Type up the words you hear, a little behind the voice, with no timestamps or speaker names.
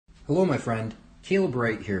Hello my friend, Caleb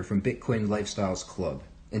Wright here from Bitcoin Lifestyles Club,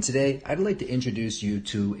 and today I'd like to introduce you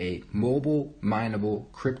to a mobile mineable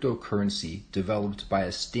cryptocurrency developed by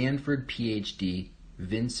a Stanford PhD,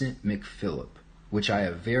 Vincent McPhillip, which I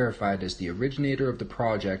have verified as the originator of the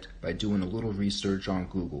project by doing a little research on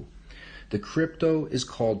Google. The crypto is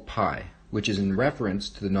called Pi, which is in reference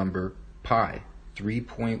to the number pi,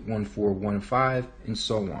 3.1415, and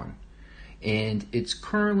so on. And it's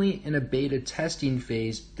currently in a beta testing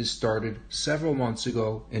phase that started several months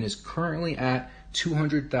ago and is currently at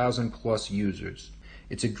 200,000 plus users.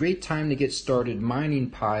 It's a great time to get started mining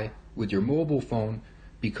Pi with your mobile phone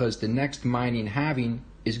because the next mining halving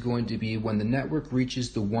is going to be when the network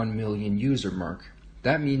reaches the 1 million user mark.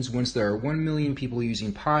 That means once there are 1 million people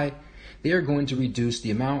using Pi, they are going to reduce the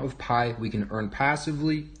amount of Pi we can earn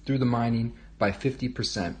passively through the mining by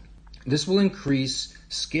 50%. This will increase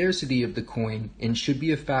scarcity of the coin and should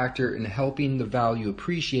be a factor in helping the value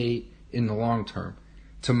appreciate in the long term.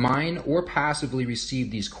 To mine or passively receive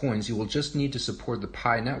these coins, you will just need to support the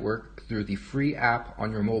Pi network through the free app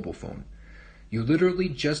on your mobile phone. You literally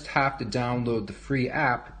just have to download the free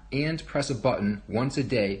app and press a button once a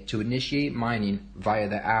day to initiate mining via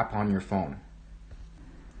the app on your phone.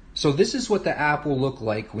 So this is what the app will look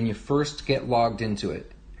like when you first get logged into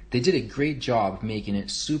it. They did a great job making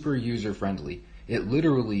it super user-friendly. It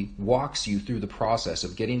literally walks you through the process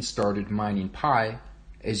of getting started mining Pi,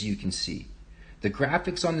 as you can see. The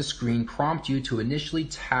graphics on the screen prompt you to initially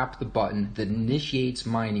tap the button that initiates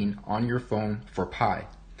mining on your phone for Pi.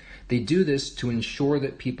 They do this to ensure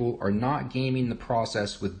that people are not gaming the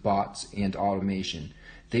process with bots and automation.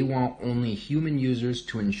 They want only human users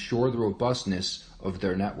to ensure the robustness of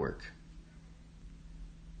their network.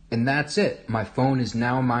 And that's it. My phone is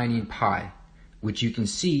now mining Pi, which you can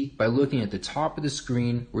see by looking at the top of the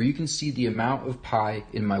screen where you can see the amount of Pi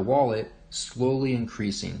in my wallet slowly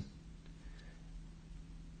increasing.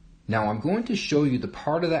 Now I'm going to show you the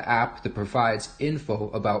part of the app that provides info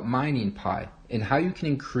about mining Pi and how you can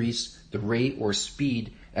increase the rate or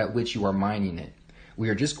speed at which you are mining it. We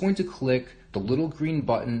are just going to click the little green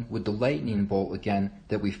button with the lightning bolt again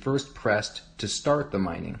that we first pressed to start the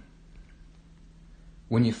mining.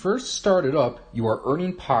 When you first start it up, you are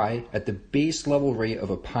earning Pi at the base level rate of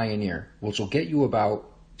a pioneer, which will get you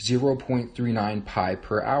about 0.39 Pi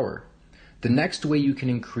per hour. The next way you can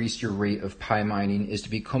increase your rate of Pi mining is to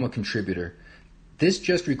become a contributor. This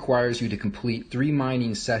just requires you to complete 3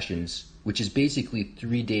 mining sessions, which is basically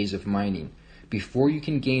 3 days of mining, before you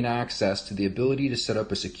can gain access to the ability to set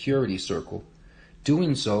up a security circle.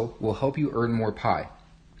 Doing so will help you earn more Pi.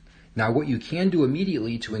 Now what you can do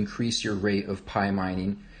immediately to increase your rate of Pi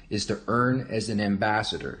mining is to earn as an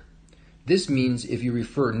ambassador. This means if you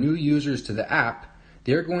refer new users to the app,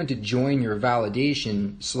 they're going to join your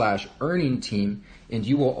validation/earning team, and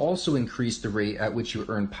you will also increase the rate at which you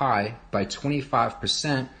earn Pi by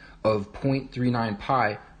 25% of 0.39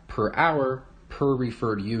 Pi per hour per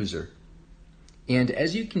referred user. And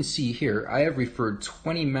as you can see here, I have referred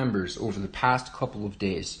 20 members over the past couple of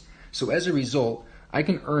days. So as a result, I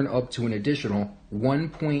can earn up to an additional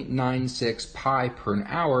 1.96 Pi per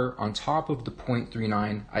hour on top of the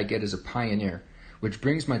 0.39 I get as a pioneer, which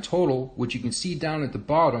brings my total, which you can see down at the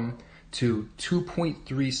bottom, to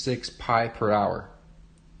 2.36 Pi per hour.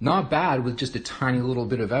 Not bad with just a tiny little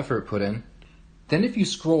bit of effort put in. Then if you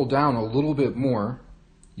scroll down a little bit more,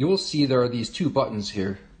 you will see there are these 2 buttons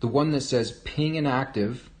here. The one that says ping and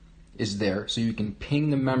active is there, so you can ping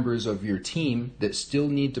the members of your team that still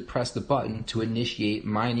need to press the button to initiate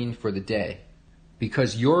mining for the day.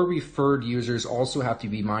 Because your referred users also have to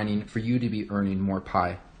be mining for you to be earning more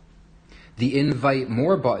Pi. The invite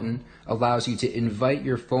more button allows you to invite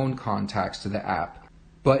your phone contacts to the app.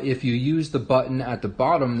 But if you use the button at the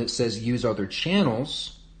bottom that says use other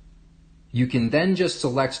channels, you can then just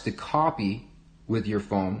select the copy with your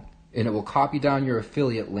phone, and it will copy down your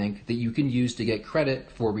affiliate link that you can use to get credit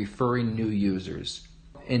for referring new users.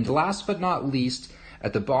 And last but not least,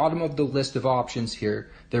 at the bottom of the list of options here,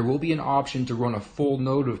 there will be an option to run a full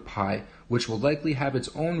node of Pi, which will likely have its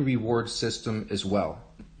own reward system as well.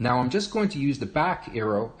 Now I'm just going to use the back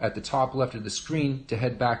arrow at the top left of the screen to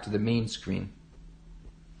head back to the main screen.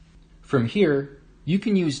 From here, you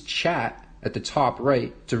can use chat at the top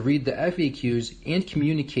right to read the FAQs and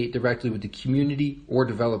communicate directly with the community or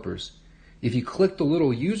developers. If you click the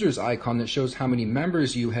little users icon that shows how many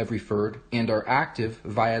members you have referred and are active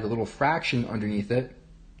via the little fraction underneath it,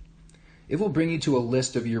 it will bring you to a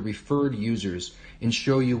list of your referred users and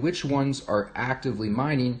show you which ones are actively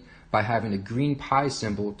mining by having a green Pi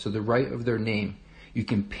symbol to the right of their name. You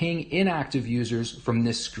can ping inactive users from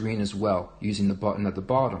this screen as well using the button at the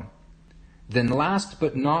bottom. Then last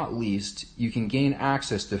but not least, you can gain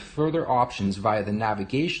access to further options via the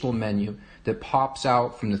navigational menu that pops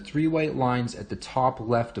out from the 3 white lines at the top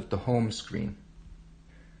left of the home screen.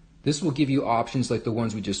 This will give you options like the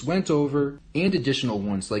ones we just went over, and additional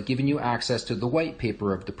ones like giving you access to the white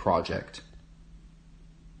paper of the project,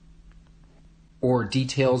 or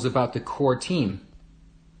details about the core team,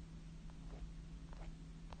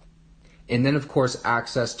 and then of course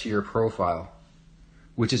access to your profile,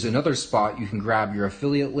 which is another spot you can grab your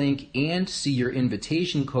affiliate link and see your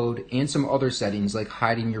invitation code and some other settings like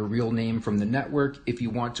hiding your real name from the network if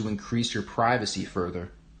you want to increase your privacy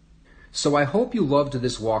further. So I hope you loved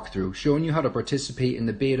this walkthrough showing you how to participate in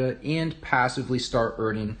the beta and passively start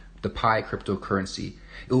earning the Pi cryptocurrency.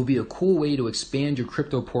 It will be a cool way to expand your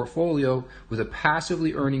crypto portfolio with a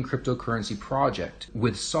passively earning cryptocurrency project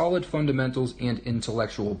with solid fundamentals and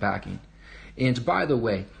intellectual backing. And by the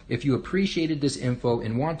way, if you appreciated this info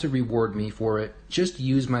and want to reward me for it, just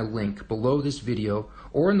use my link below this video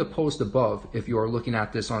or in the post above if you are looking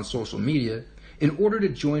at this on social media in order to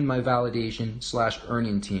join my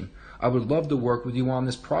validation/earning team. I would love to work with you on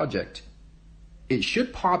this project. It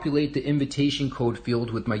should populate the invitation code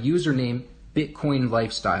field with my username Bitcoin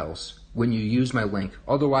Lifestyles when you use my link.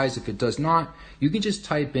 Otherwise, if it does not, you can just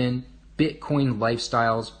type in Bitcoin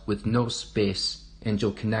Lifestyles with no space and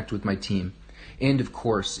you'll connect with my team. And of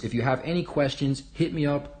course, if you have any questions, hit me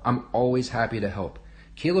up. I'm always happy to help.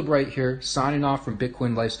 Caleb Wright here, signing off from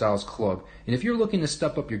Bitcoin Lifestyles Club. And if you're looking to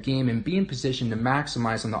step up your game and be in position to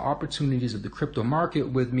maximize on the opportunities of the crypto market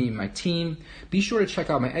with me and my team, be sure to check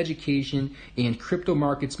out my education and crypto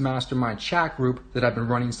markets mastermind chat group that I've been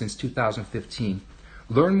running since 2015.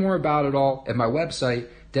 Learn more about it all at my website,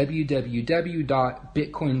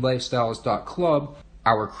 www.bitcoinlifestyles.club.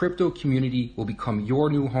 Our crypto community will become your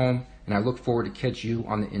new home, and I look forward to catch you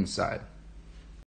on the inside.